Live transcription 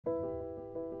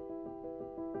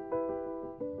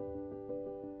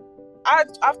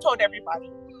I've told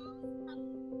everybody,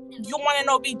 you want an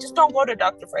OB, just don't go to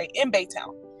Dr. Frey in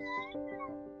Baytown.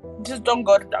 Just don't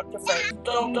go to Dr. Frey.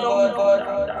 Don't go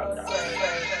to Dr.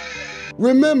 Frey.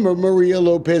 Remember Maria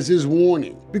Lopez's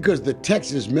warning, because the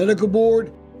Texas Medical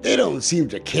Board, they don't seem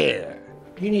to care.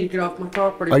 You need to get off my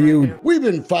property. Now. We've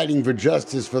been fighting for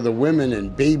justice for the women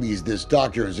and babies this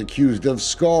doctor is accused of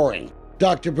scarring.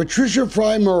 Dr. Patricia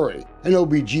Fry Murray, an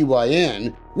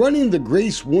OBGYN, running the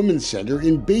Grace Women's Center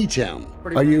in Baytown.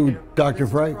 Are you Dr.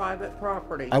 Fry? Private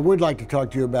property. I would like to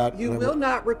talk to you about... You will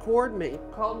not record me.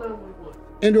 Call 911.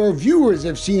 And our viewers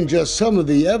have seen just some of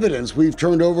the evidence we've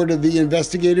turned over to the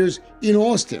investigators in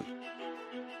Austin.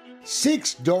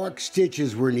 6 dark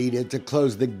stitches were needed to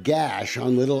close the gash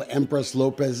on little Empress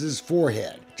Lopez's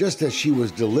forehead, just as she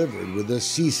was delivered with a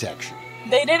C-section.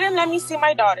 They didn't let me see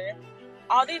my daughter.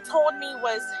 All they told me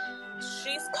was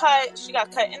she's cut. She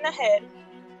got cut in the head.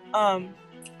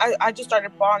 I just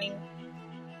started bawling,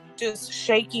 just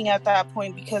shaking at that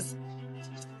point because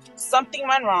something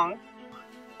went wrong.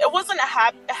 It wasn't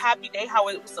a happy day how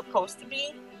it was supposed to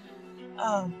be.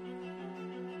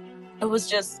 It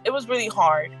was really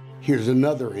hard. Here's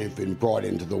another infant brought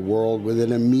into the world with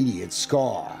an immediate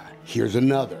scar. Here's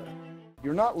another.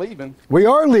 You're not leaving. We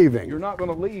are leaving. You're not going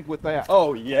to leave with that.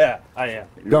 Oh yeah, I am.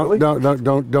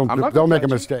 Don't make a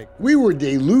mistake. We were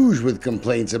deluged with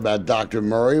complaints about Dr.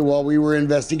 Murray while we were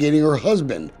investigating her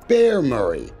husband, Bear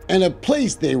Murray, and a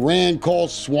place they ran called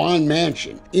Swan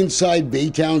Mansion inside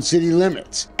Baytown city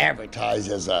limits,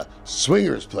 advertised as a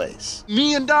swingers place.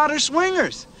 Me and daughter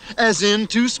swingers, as in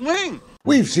to swing.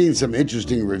 We've seen some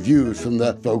interesting reviews from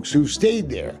the folks who've stayed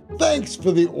there. Thanks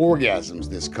for the orgasms,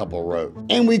 this couple wrote.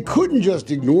 And we couldn't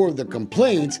just ignore the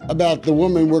complaints about the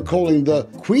woman we're calling the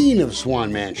Queen of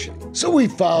Swan Mansion. So we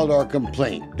filed our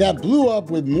complaint. That blew up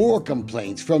with more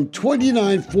complaints from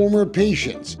 29 former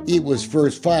patients. It was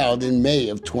first filed in May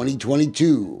of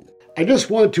 2022. I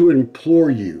just want to implore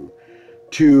you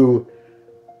to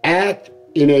act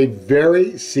in a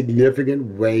very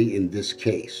significant way in this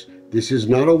case. This is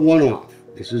not a one-off.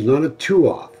 This is not a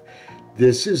two-off.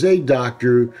 This is a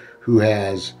doctor who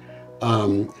has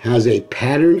a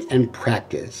pattern and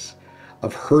practice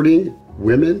of hurting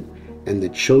women and the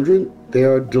children they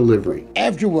are delivering.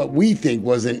 After what we think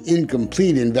was an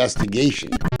incomplete investigation,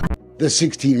 the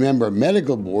 16-member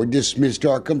medical board dismissed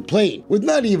our complaint with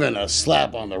not even a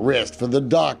slap on the wrist for the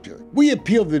doctor. We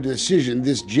appealed the decision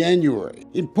this January,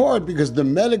 in part because the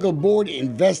medical board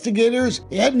investigators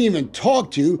hadn't even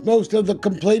talked to most of the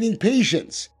complaining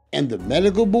patients. And the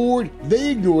medical board,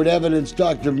 they ignored evidence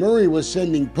Dr. Murray was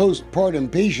sending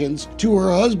postpartum patients to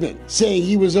her husband, saying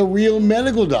he was a real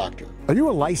medical doctor. Are you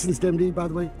a licensed MD, by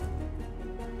the way?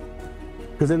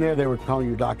 Because in there they were calling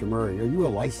you Dr. Murray. Are you a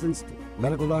licensed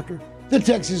medical doctor? The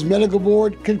Texas Medical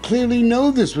Board could clearly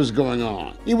know this was going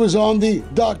on. It was on the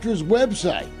doctor's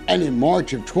website. And in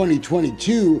March of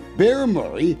 2022, Bear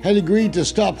Murray had agreed to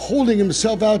stop holding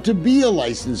himself out to be a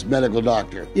licensed medical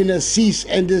doctor in a cease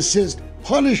and desist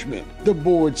punishment. The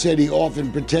board said he often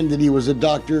pretended he was a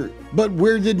doctor, but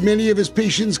where did many of his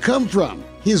patients come from?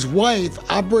 His wife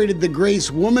operated the Grace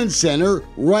Women's Center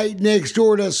right next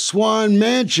door to Swan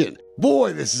Mansion.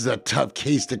 Boy, this is a tough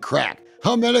case to crack.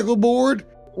 Huh, medical board?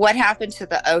 What happened to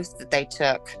the oath that they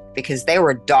took? Because they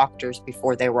were doctors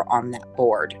before they were on that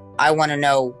board. I want to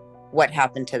know what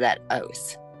happened to that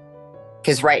oath.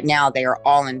 Because right now they are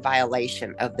all in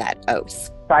violation of that oath.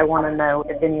 I want to know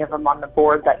if any of them on the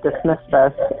board that dismissed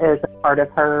us is a part of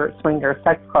her swinger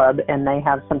sex club and they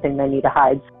have something they need to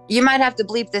hide. You might have to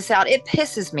bleep this out. It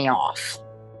pisses me off.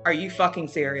 Are you fucking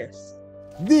serious?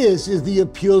 This is the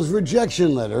appeals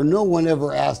rejection letter. No one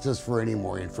ever asked us for any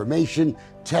more information,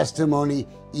 testimony,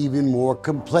 even more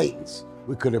complaints.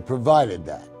 We could have provided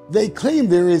that. They claim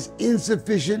there is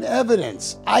insufficient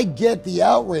evidence. I get the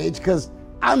outrage because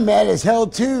I'm mad as hell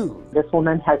too. This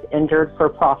woman has injured for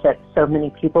profit so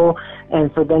many people,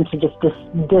 and for them to just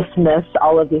dismiss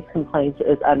all of these complaints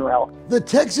is unreal. The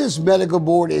Texas Medical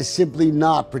Board is simply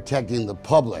not protecting the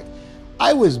public.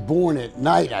 I was born at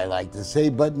night, I like to say,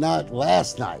 but not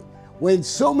last night. When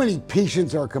so many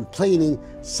patients are complaining,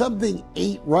 something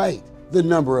ain't right. The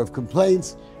number of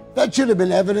complaints, that should have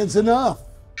been evidence enough.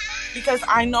 Because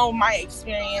I know my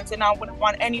experience and I wouldn't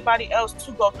want anybody else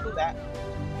to go through that.